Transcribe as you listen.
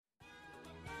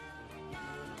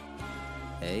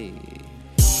Hey.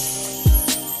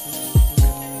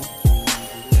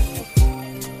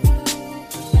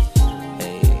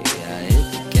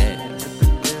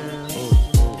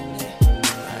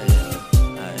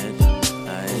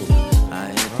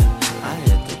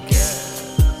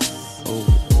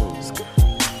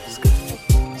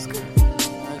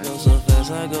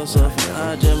 I go so fast,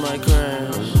 I just might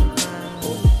crash.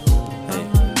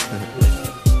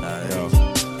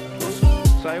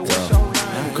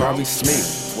 Call me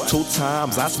Smith. 2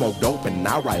 times I smoke dope and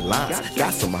I write lines.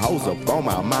 Got some hoes up on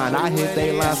my mind. I hit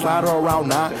they line, slide around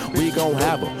 9. We gon'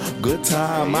 have a good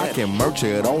time. I can merch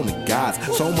it on the guys.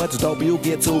 So much dope you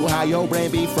get too high. Your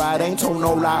brain be fried. Ain't told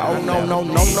no lie. Oh no, no,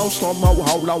 no, no. Slow mo,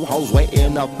 holo hoes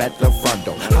waiting up at the front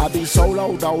door. I be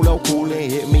solo, dolo, cool and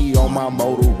hit me on my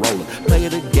Motorola. Play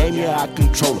the game, yeah, I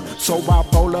control it. So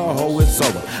bipolar, ho, it's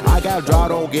over. I got draw,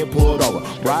 don't get pulled over.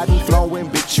 Riding, flowing,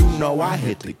 bitch, you know I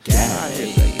hit the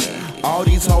gas. All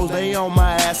these hoes, they on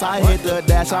my ass. I hit the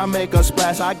dash, I make a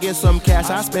splash. I get some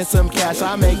cash, I spend some cash.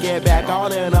 I make it back,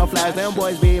 all in a flash. Them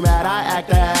boys be mad, I act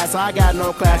the ass. I got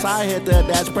no class, I hit the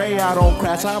dash. Pray I don't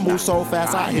crash, I move so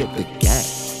fast. I hit the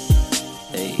gas.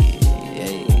 Hey,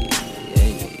 hey,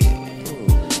 hey.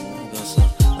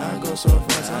 I go so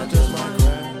fast, I just might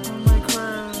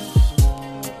crash.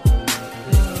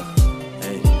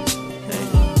 Hey, hey,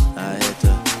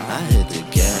 I hit the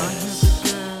gas.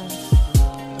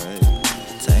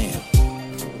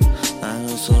 I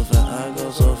go so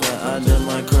fast, I just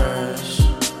might crash.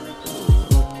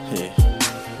 Hey,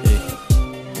 hey.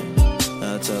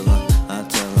 I tell her,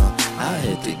 I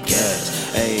hit the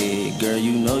gas. Hey, girl,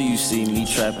 you know you see me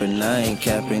trapping, I ain't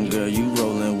capping. Girl, you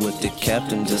rolling with the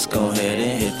captain, just go ahead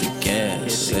and hit the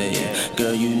gas. Hey,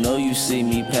 girl, you know you see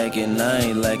me packing, I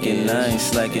ain't lacking, I ain't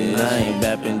slacking, I ain't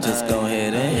bapping, just go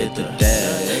ahead and hit the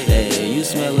dash. Hey, you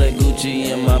smell like Gucci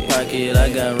in my pocket, I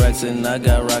got racks and I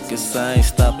got rockets, I ain't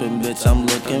stopping, bitch, I'm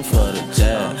looking for the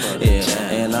jab.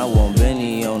 Yeah, and I want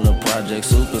Benny on the project,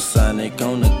 supersonic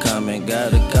on the comment,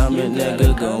 got a comment,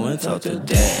 nigga, go and talk to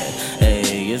dad.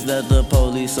 Hey, is that the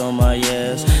police on my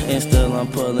ass? And still I'm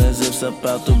pulling zips up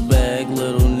out the bag,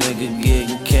 little nigga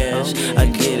getting cash. I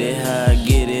get it how I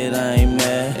get it, I ain't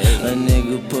mad. A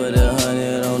nigga put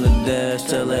 100 on the dash,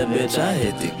 tell that bitch I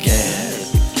hit the gas.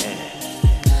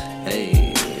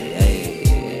 Hey, hey,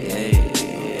 hey,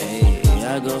 hey,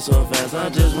 I go so fast, I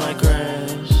just might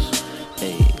crash.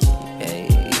 Hey, hey,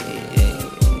 hey,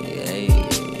 hey,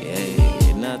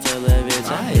 hey, now tell that bitch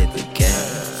I hit the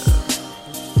gas.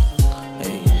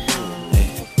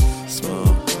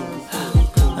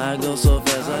 I go so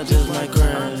fast, I just might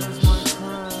crash.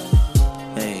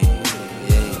 Hey,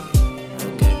 hey,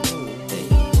 okay. Hey,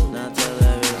 now tell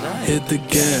that bitch I hit the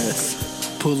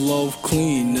gas. Pull off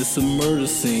clean, it's a murder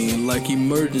scene, like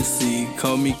emergency.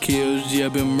 Call me kills, yeah,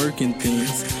 I've been murking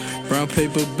things. Brown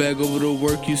paper bag over the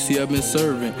work, you see I've been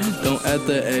serving. Don't have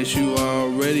to ask, you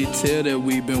already tell that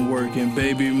we been working.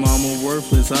 Baby mama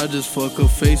worthless, I just fuck her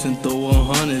face and throw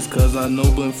her hundreds. Cause I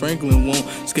know Ben Franklin won't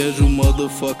schedule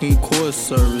motherfucking court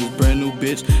service. Brand new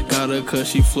bitch, got her cause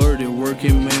she flirted.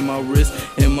 Working made my wrist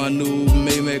and my new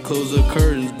Maybach close the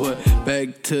curtains. But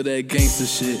back to that gangster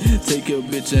shit. Take your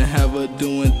bitch and have her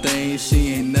doing things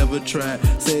she ain't never tried.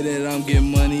 Say that I'm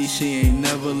getting money, she ain't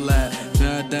never lied.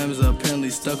 Now diamonds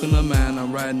apparently stuck on her mind.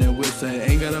 I'm riding that whip, say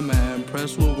ain't got a man.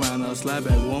 Press rewind, I'll slide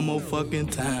back one more fucking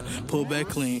time. Pull back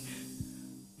clean.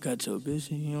 Got your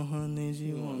bitch on her knees,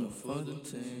 you wanna fuck the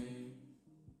team.